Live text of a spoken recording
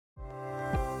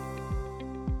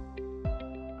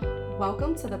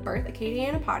Welcome to the Birth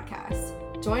Acadiana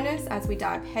Podcast. Join us as we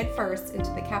dive headfirst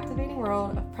into the captivating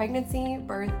world of pregnancy,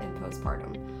 birth, and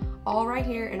postpartum, all right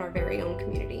here in our very own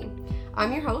community.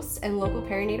 I'm your host and local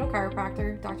perinatal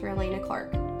chiropractor, Dr. Alayna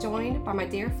Clark, joined by my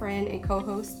dear friend and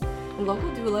co-host and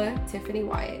local doula, Tiffany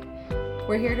Wyatt.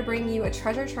 We're here to bring you a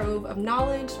treasure trove of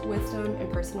knowledge, wisdom,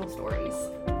 and personal stories.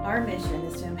 Our mission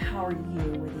is to empower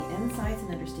you with the insights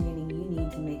and understanding you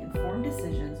need to make informed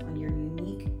decisions on your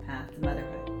unique path to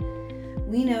motherhood.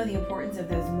 We know the importance of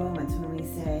those moments when we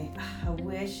say, I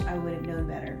wish I would have known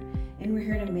better, and we're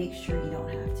here to make sure you don't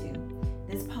have to.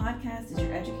 This podcast is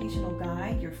your educational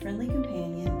guide, your friendly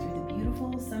companion through the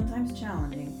beautiful, sometimes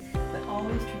challenging, but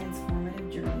always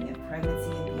transformative journey of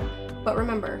pregnancy and beyond. But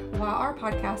remember, while our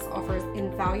podcast offers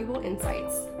invaluable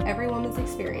insights, every woman's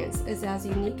experience is as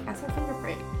unique as her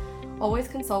fingerprint. Always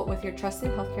consult with your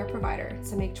trusted healthcare provider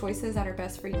to make choices that are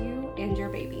best for you and your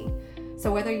baby.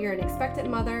 So whether you're an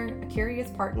expectant mother, a curious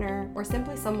partner, or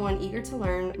simply someone eager to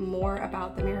learn more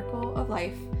about the miracle of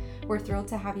life, we're thrilled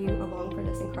to have you along for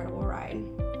this incredible ride.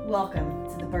 Welcome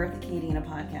to the Birth Acadiana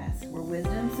Podcast, where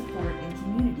wisdom, support, and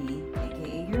community,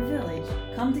 aka your village,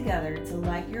 come together to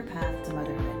light your path to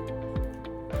motherhood.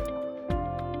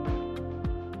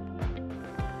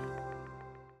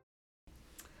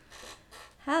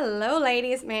 Hello,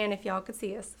 ladies. Man, if y'all could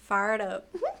see us fired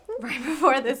up right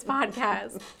before this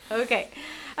podcast. Okay.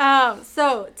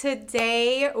 So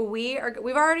today we've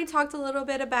already talked a little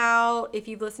bit about, if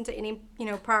you've listened to any,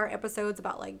 prior episodes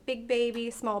about like big baby,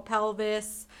 small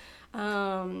pelvis.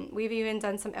 We've even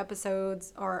done some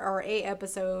episodes or a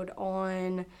episode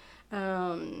on,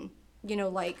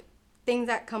 like things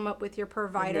that come up with your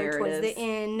provider towards the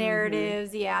end, narratives.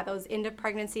 Mm-hmm. Yeah, those end of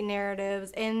pregnancy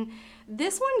narratives. And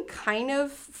this one kind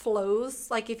of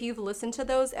flows. Like if you've listened to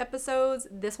those episodes,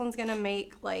 this one's going to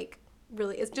make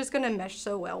it's just going to mesh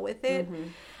so well with it.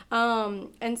 Mm-hmm.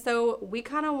 And so we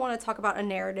kind of want to talk about a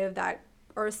narrative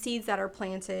or seeds that are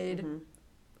planted, mm-hmm.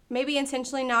 maybe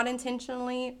intentionally, not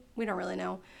intentionally. We don't really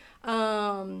know.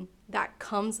 That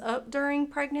comes up during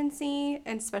pregnancy,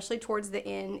 and especially towards the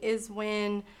end is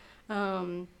when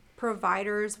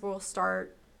providers will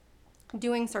start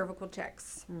doing cervical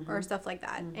checks, mm-hmm. or stuff like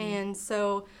that. Mm-hmm. And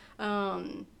so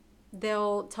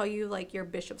they'll tell you like your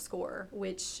Bishop score,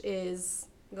 which is,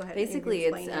 go ahead. Basically,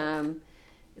 it's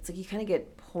like you kind of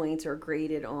get points or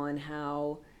graded on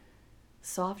how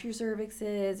soft your cervix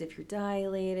is, if you're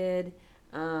dilated,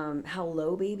 how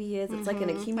low baby is. It's mm-hmm. like an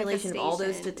accumulation of all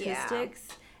those statistics.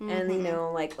 Yeah. And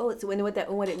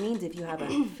mm-hmm. What it means if you have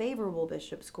a favorable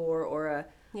Bishop score or a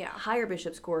higher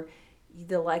Bishop score,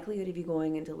 the likelihood of you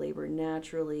going into labor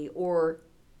naturally or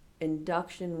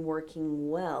induction working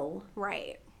well,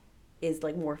 right, is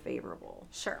like more favorable.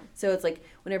 Sure. So it's like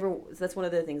that's one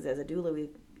of the things as a doula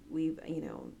we've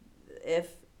if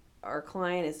our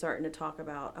client is starting to talk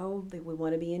about, we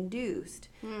want to be induced,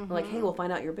 mm-hmm. we're like, hey, we'll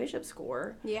find out your Bishop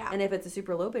score. Yeah. And if it's a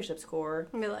super low Bishop score,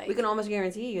 we can almost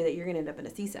guarantee you that you're going to end up in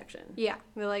a C-section. Yeah.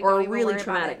 Or a really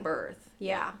traumatic birth.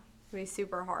 Yeah. It'll be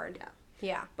super hard. Yeah.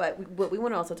 Yeah. But we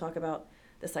want to also talk about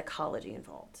the psychology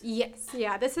involved. Yes.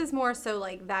 Yeah. This is more so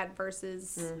like that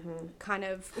versus mm-hmm. kind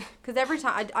of, because every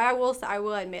time I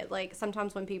will admit, like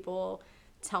sometimes when people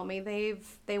tell me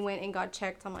they went and got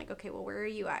checked, I'm like, okay, well, where are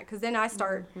you at? Because then I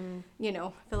start, mm-hmm.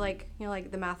 feel like,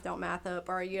 like the math don't math up,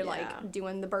 or you're like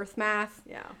doing the birth math.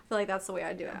 Yeah. I feel like that's the way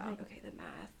I do it. I'm like, okay,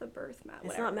 the birth math,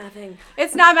 whatever. It's not mathing.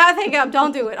 It's not mathing.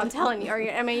 Don't do it. I'm telling you. Or,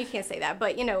 you can't say that,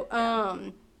 but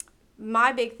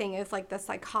my big thing is like the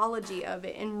psychology of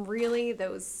it, and really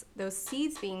those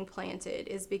seeds being planted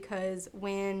is because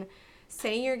when,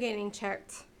 say you're getting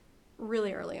checked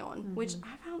really early on, mm-hmm. which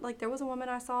I found, like there was a woman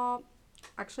I saw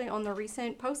actually on the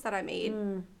recent post that I made.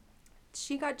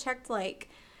 She got checked like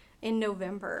in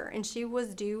November, and she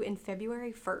was due in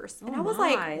February 1st. And I was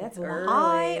like, that's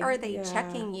why are they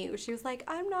checking you? She was like,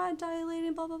 I'm not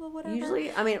dilated, blah, blah, blah, whatever. Usually,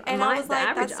 the average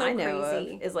that's so I know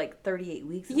crazy. of is like 38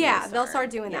 weeks. Yeah, they'll start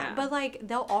doing that. But like,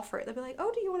 they'll offer it. They'll be like,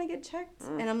 oh, do you want to get checked?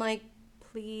 And I'm like,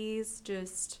 please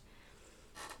just,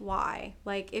 why?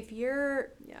 Like, if you're,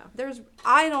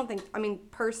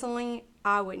 personally,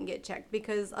 I wouldn't get checked,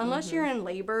 because unless mm-hmm. you're in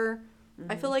labor,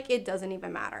 I feel like it doesn't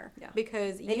even matter. Yeah.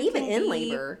 Because you and even in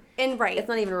labor, right, it's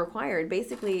not even required.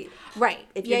 Basically, right.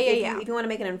 If you want to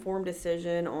make an informed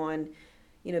decision on,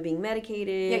 being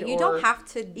medicated, you don't have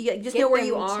to. Just know where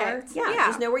you are. Checked. Yeah,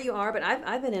 just know where you are. But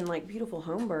I've been in like beautiful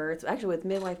home births, actually with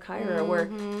midlife chiro, mm-hmm.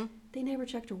 where they never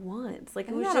checked her once. Like,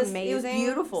 it was just amazing. It was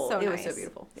beautiful. So it nice. was so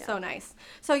beautiful. Yeah. So nice.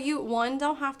 So you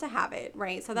don't have to have it,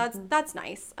 right? So that's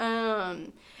nice.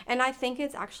 And I think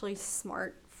it's actually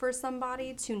smart for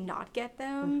somebody to not get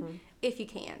them if you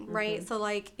can, right? So,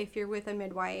 like, if you're with a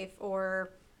midwife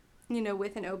or, you know,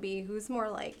 with an OB who's more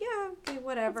like, yeah, okay,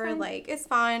 whatever, like, it's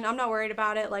fine, I'm not worried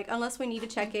about it, like, unless we need to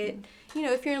check it. You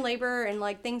know, if you're in labor and,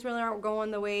 like, things really aren't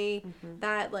going the way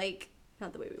that, like,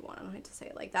 not the way we want, I don't hate to say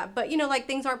it like that, but, you know, like,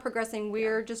 things aren't progressing,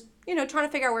 we're just, you know, trying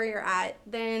to figure out where you're at,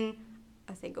 then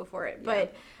I say go for it.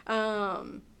 But,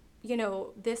 you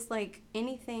know, this, like,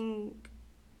 anything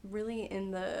really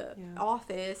in the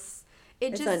office,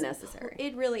 it's just unnecessary.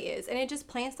 It really is. And it just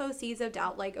plants those seeds of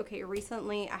doubt. Like, okay,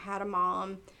 recently I had a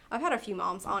mom, I've had a few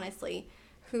moms, honestly,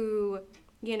 who,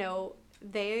 you know,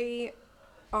 they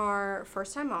are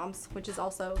first-time moms, which is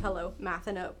also, hello,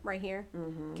 mathing up right here.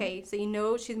 Okay, so you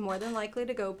know she's more than likely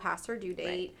to go past her due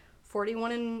date.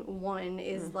 41 and 1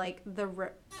 is like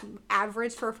the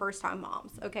average for first-time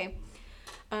moms, okay?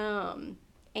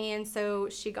 And so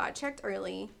she got checked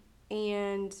early,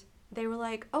 and they were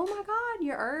like, oh my God,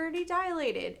 you're already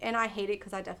dilated. And I hate it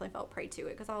because I definitely felt prey to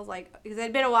it, because I was like, because it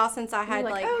had been a while since I had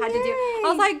like had to do, I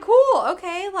was like, cool,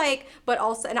 okay, like, but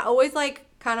also, and I always like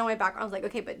kind of went back, I was like,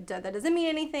 okay, but that doesn't mean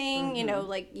anything, you know,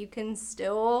 like, you can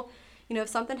still, you know, if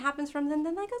something happens from them,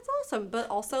 then like, it's awesome, but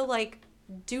also like,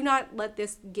 do not let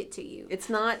this get to you. It's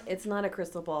not a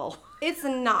crystal ball. It's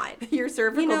not. Your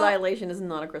cervical dilation is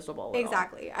not a crystal ball at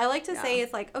exactly. All. I like to say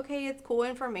it's like, okay, it's cool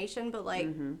information, but like,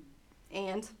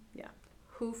 and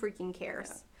who freaking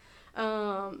cares?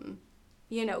 Yeah.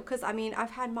 You know, because I mean,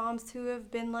 I've had moms who have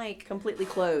been like completely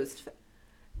closed,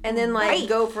 and then like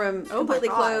go from completely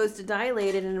closed to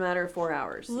dilated in a matter of 4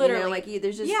 hours. Literally, you know, like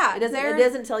there's just it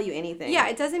doesn't tell you anything. Yeah,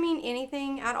 it doesn't mean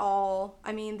anything at all.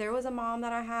 I mean, there was a mom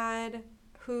that I had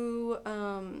who I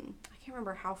can't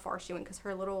remember how far she went, because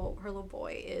her little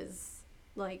boy is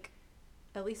like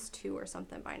at least 2 or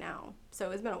something by now,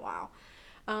 so it's been a while.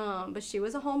 But she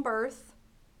was a home birth,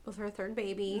 was her third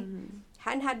baby.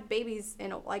 Hadn't had babies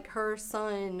in like, her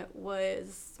son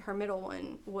was, her middle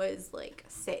one was like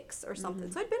 6 or something,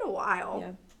 so it'd been a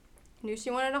while. Knew she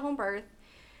wanted a home birth,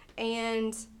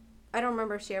 and I don't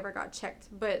remember if she ever got checked,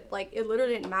 but like, it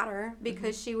literally didn't matter,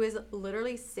 because she was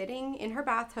literally sitting in her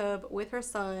bathtub with her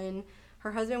son.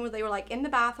 Her husband they were like in the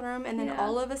bathroom, and then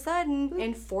all of a sudden,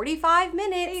 in 45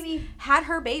 minutes, had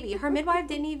her baby. Her midwife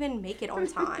didn't even make it on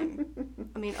time.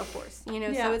 I mean, of course, you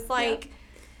know, so it's like,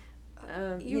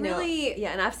 you really...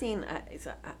 and I've seen, it's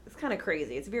kind of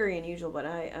crazy. It's very unusual, but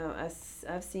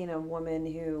I've seen a woman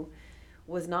who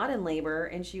was not in labor,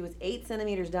 and she was 8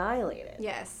 centimeters dilated.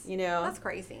 Yes. You know? That's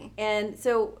crazy. And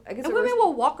so, I guess... And women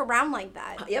will walk around like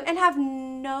that. And have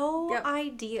no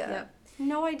idea.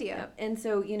 No idea. Yep. And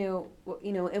so, you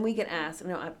know, and we get asked,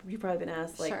 you've probably been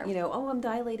asked, like, you know, oh, I'm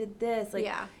dilated this.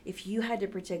 Like, if you had to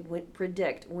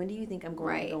predict, when do you think I'm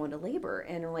going to go into labor?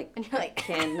 And I'm like, I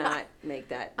cannot make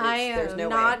that. There's no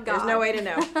way. There's no way to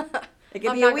know. It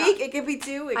could be a week, it could be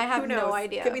 2 weeks. I have no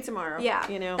idea. It could be tomorrow. Yeah.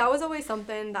 You know? That was always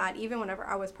something that, even whenever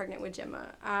I was pregnant with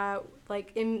Gemma,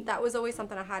 that was always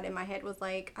something I had in my head, was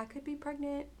like, I could be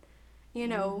pregnant, you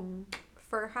know,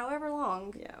 for however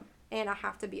long. Yeah. And I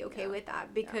have to be okay with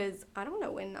that, because I don't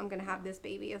know when I'm going to have this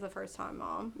baby as a first-time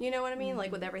mom. You know what I mean?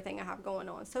 Like, with everything I have going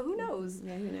on. So, who knows?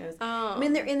 Yeah, who knows? I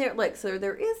mean, they're in there, like, so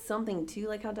there is something to,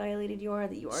 like, how dilated you are,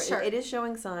 that you are. Sure. It is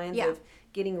showing signs of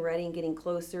getting ready and getting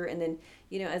closer. And then,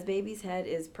 you know, as baby's head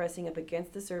is pressing up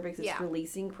against the cervix, it's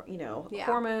releasing, you know,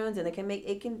 hormones, and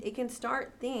it can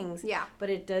start things. Yeah. But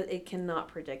it cannot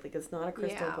predict. Like, it's not a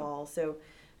crystal ball. So,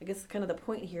 I guess kind of the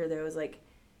point here, though, is, like,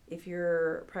 if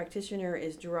your practitioner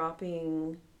is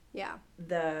dropping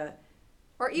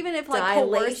or even if like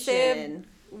coercive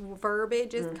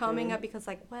verbiage is coming up, because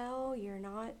like, well, you're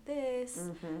not this,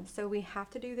 so we have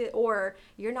to do this, or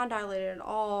you're not dilated at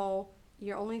all,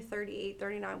 you're only 38,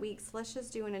 39 weeks, let's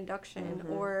just do an induction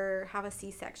or have a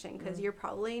C-section, because you're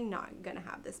probably not going to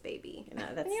have this baby. No,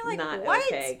 that's and you're like, not what?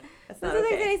 Okay. That's not doesn't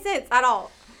okay. make any sense at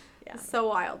all. Yeah. It's so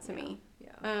wild to me.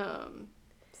 Yeah.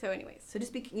 So anyways. So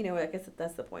just be, you know, I guess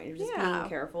that's the point. You're just being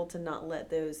careful to not let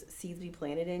those seeds be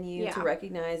planted in you, to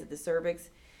recognize that the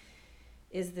cervix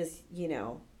is this, you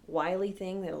know, wily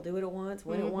thing that'll do what it wants,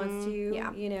 when it wants to,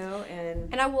 you know,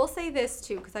 and I will say this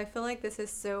too, because I feel like this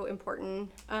is so important.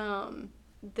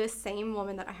 This same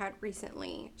woman that I had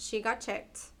recently, she got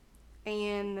checked,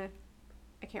 and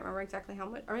I can't remember exactly how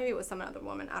much, or maybe it was some other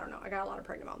woman, I don't know. I got a lot of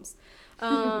pregnant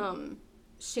moms.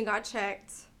 She got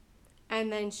checked. And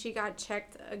then she got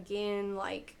checked again,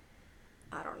 like,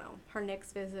 I don't know, her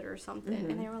next visit or something.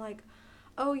 And they were like,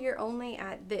 oh, you're only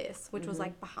at this, which was,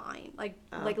 like, behind. Like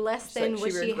less than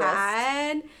what she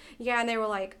had. Yeah, and they were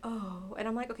like, oh. And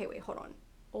I'm like, okay, wait, hold on.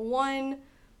 One,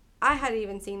 I hadn't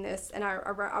even seen this. And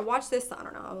I watched this, I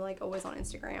don't know, I'm, like, always on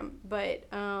Instagram. But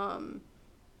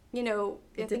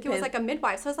I think it was like a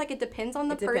midwife. So it's like it depends on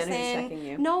the person. Who's checking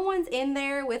you. No one's in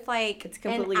there with like it's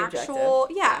completely an actual,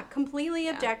 objective. completely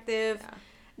objective. Yeah.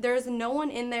 There's no one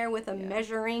in there with a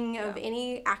measuring of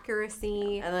any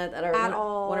accuracy and at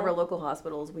all. One of our local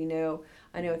hospitals, we know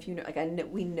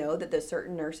that there's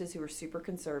certain nurses who are super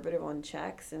conservative on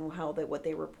checks and what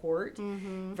they report,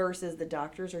 versus the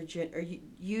doctors are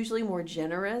usually more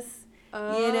generous.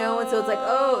 And so it's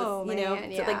like, we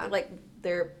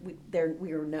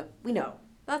know.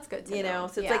 That's good to know.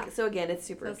 So it's like, so again, it's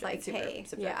super, it's like, super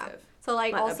subjective. Yeah. So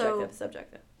like not also objective,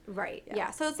 subjective. Right. Yeah.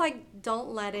 So it's like, don't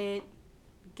let it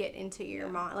get into your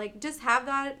mind. Like, just have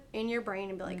that in your brain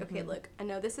and be like, okay, look, I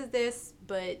know this is this,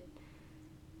 but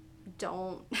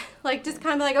don't like just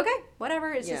kind of be like, okay,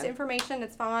 whatever. It's just information.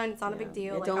 It's fine. It's not a big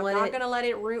deal. Like, I'm not gonna let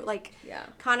it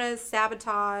kind of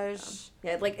sabotage.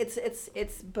 Like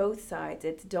it's both sides.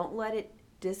 It's don't let it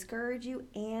discourage you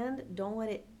and don't let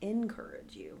it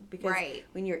encourage you, because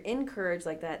when you're encouraged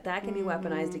like that can be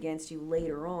weaponized against you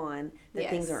later on that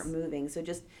things aren't moving. So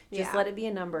just let it be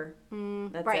a number.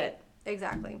 That's it.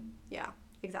 Exactly. Yeah.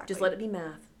 Exactly. Just let it be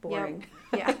math. Boring.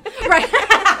 Yep. Yeah. Right.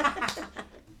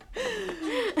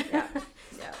 Yeah.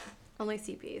 Only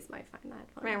CPAs might find that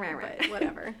funny. Right. But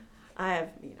whatever. I have,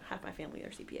 half my family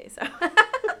are CPAs, so.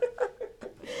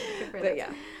 But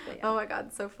yeah. Oh my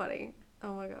God, so funny.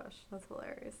 Oh my gosh, that's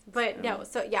hilarious. But no,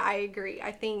 so yeah, I agree.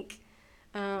 I think,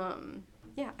 I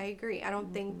agree. I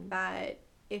don't think that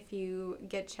if you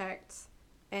get checked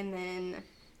and then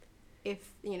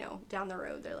if, down the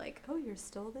road they're like, oh, you're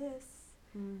still this.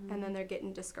 And then they're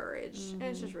getting discouraged. And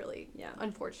it's just really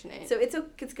unfortunate. So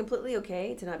it's completely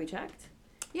okay to not be checked.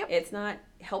 Yep. It's not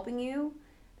helping you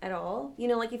at all.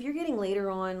 Like if you're getting later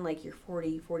on, like you're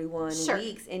 40, 41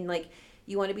 weeks and like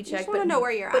you want to be checked. You just want to know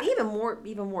where you're at. But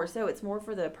even more so, it's more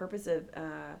for the purpose of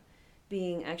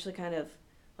being actually kind of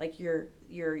like your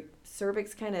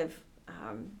cervix kind of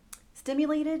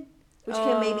stimulated, which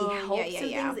can maybe help some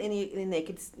things. And they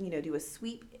could, do a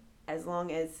sweep as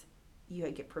long as you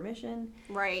get permission.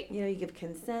 Right. You give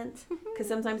consent. Because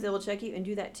sometimes they will check you and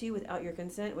do that too without your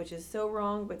consent, which is so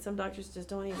wrong. But some doctors just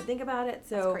don't even think about it.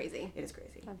 So that's crazy. It is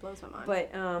crazy. That blows my mind.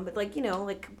 But like,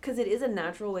 because it is a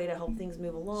natural way to help things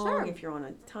move along if you're on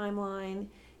a timeline,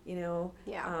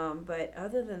 Yeah. But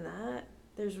other than that,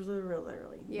 there's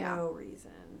literally no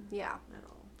reason. Yeah. At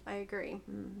all. I agree.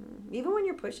 Even when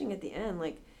you're pushing at the end,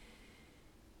 like,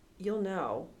 you'll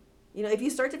know. If you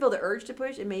start to feel the urge to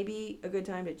push, it may be a good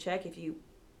time to check if you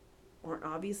aren't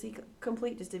obviously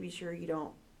complete, just to be sure you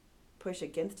don't push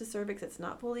against a cervix that's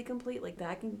not fully complete. Like,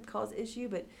 that can cause issue,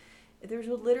 but there's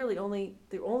literally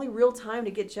the only real time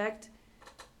to get checked,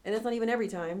 and that's not even every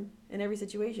time, in every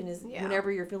situation, is whenever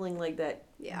you're feeling like that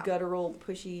guttural,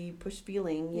 push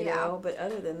feeling, you know. But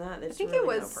other than that, there's really no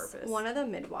purpose. I think it was one of the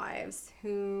midwives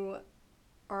who...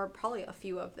 or probably a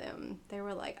few of them, they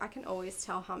were like, I can always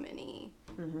tell how many,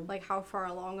 like how far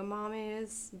along a mom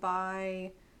is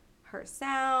by her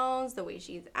sounds, the way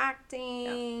she's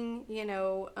acting, even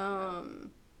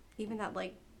that,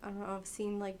 like, I don't know, I've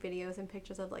seen like videos and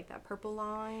pictures of like that purple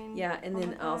line. Yeah, and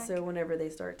then also whenever they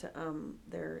start to,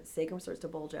 their sacrum starts to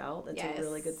bulge out, that's a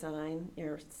really good sign,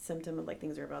 or symptom of like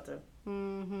things are about to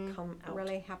come out.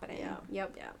 Really happening. Yeah.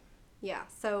 Yep. Yeah,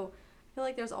 so... I feel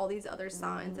like there's all these other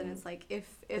signs, and it's like if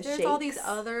there's shakes, all these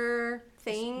other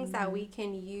things that we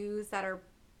can use that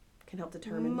can help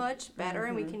determine much better,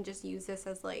 and we can just use this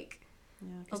as like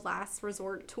a last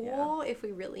resort tool if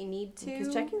we really need to.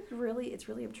 Because checking it's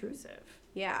really obtrusive.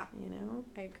 Yeah,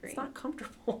 I agree. It's not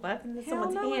comfortable having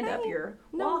someone's hand up your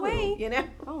wahoo, way.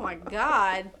 Oh my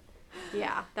God.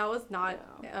 Yeah, that was not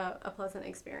a pleasant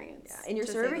experience. Yeah, and your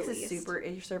cervix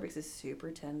is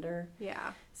super tender.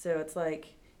 Yeah. So it's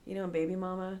like. Baby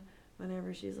mama,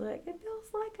 whenever she's like, it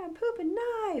feels like I'm pooping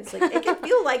knives. Like, it can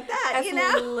feel like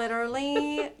that,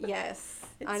 Literally, yes.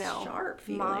 It's I know. Sharp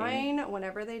feeling. Mine,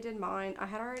 whenever they did mine, I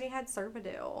had already had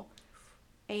Cervical.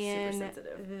 And super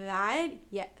sensitive. That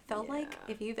felt like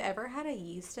if you've ever had a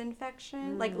yeast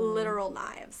infection, like literal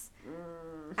knives.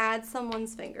 Add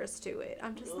someone's fingers to it.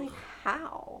 I'm just like,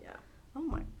 how? Yeah. Oh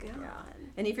my God. Yeah.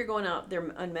 And if you're going out, they're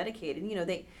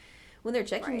unmedicated, when they're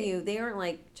checking you, they aren't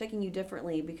like checking you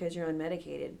differently because you're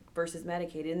unmedicated versus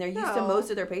medicated, and they're used to most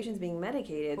of their patients being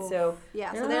medicated. Oof. So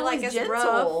they're like as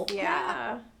gentle. Rough.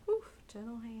 Yeah. Oof,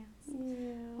 gentle hands.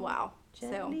 Yeah. Wow.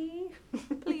 Gently. So,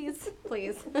 please.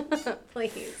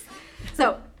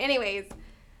 So, anyways,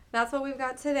 that's what we've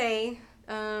got today.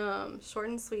 Short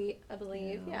and sweet, I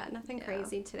believe. Yeah, nothing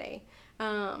crazy today.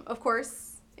 Of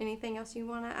course, anything else you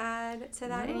want to add to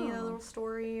that? Any other little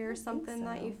story or something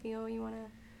that you feel you want to?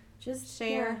 just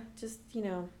share. Just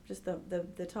the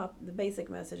basic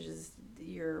message is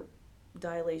your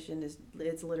dilation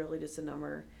it's literally just a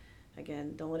number.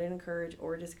 Again, don't let it encourage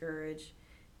or discourage,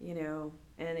 and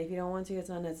if you don't want to, it's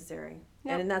not necessary.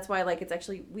 Yep. And that's why it's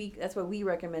actually that's why we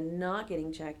recommend not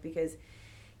getting checked, because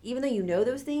even though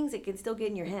those things, it can still get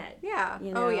in your head. Yeah.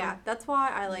 Oh yeah. That's why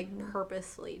I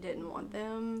purposely didn't want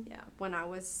them. Yeah. When I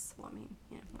was, whatever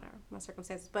my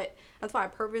circumstances, but that's why I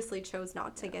purposely chose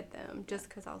not to get them, just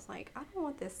because I was like, I don't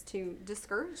want this to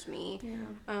discourage me,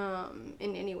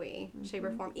 in any way, shape,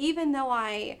 or form. Even then,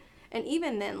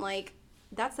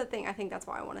 that's the thing. I think that's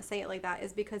why I want to say it like that,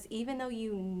 is because even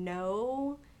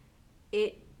though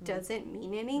it doesn't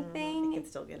mean anything,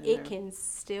 it can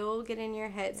still get in your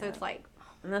head. So it's like.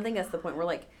 And I think that's the point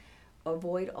where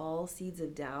avoid all seeds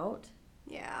of doubt.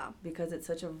 Yeah. Because it's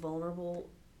such a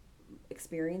vulnerable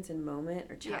experience and moment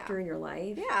or chapter in your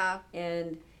life. Yeah.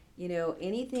 And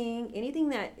anything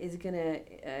that is gonna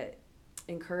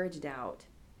encourage doubt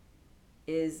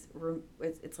it's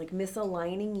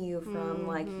misaligning you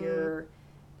from your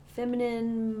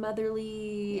feminine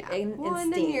motherly instinct. Well,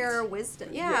 and then your wisdom.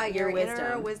 Yeah, your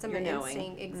inner wisdom your and knowing.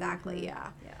 instinct. Exactly. Yeah.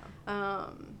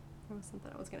 There was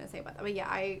something I was going to say about that. But yeah,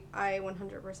 I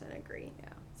 100% agree. Yeah.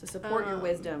 So support your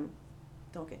wisdom.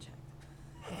 Don't get checked.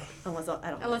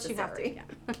 Unless you have to. Yeah.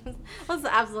 Unless it's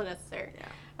absolutely necessary.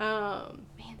 Yeah.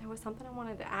 Man, there was something I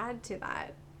wanted to add to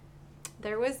that.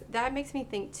 That makes me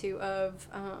think too of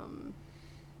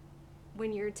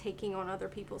when you're taking on other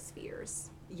people's fears.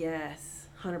 Yes.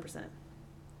 100%. That's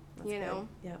good.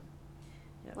 Yeah.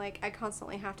 Yep. I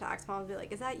constantly have to ask mom, be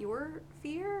like, is that your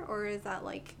fear, or is that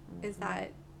is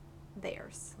that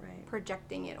theirs? Right.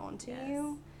 Projecting it onto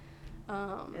you.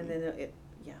 And then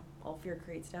all fear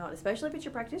creates doubt, especially if it's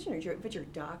your practitioner, if it's your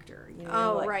doctor.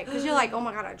 Right, because you're like, oh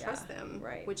my God, I trust them,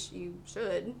 right? Which you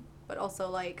should, but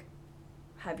also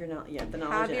have the knowledge,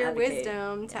 have your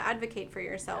wisdom to advocate for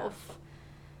yourself.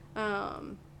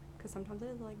 Because sometimes it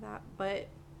is like that, but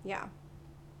yeah.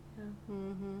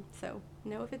 So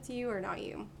know if it's you or not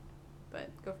you, but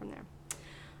go from there.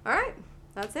 All right,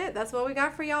 that's it. That's what we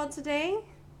got for y'all today.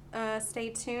 Stay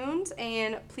tuned,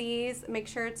 and please make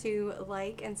sure to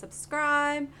like and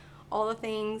subscribe, all the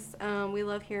things. We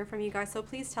love hearing from you guys, so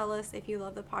please tell us if you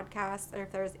love the podcast, or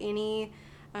if there's any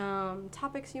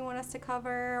topics you want us to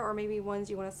cover, or maybe ones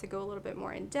you want us to go a little bit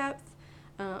more in depth.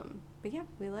 But yeah,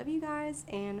 we love you guys,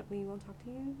 and we will talk to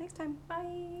you next time.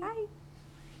 Bye.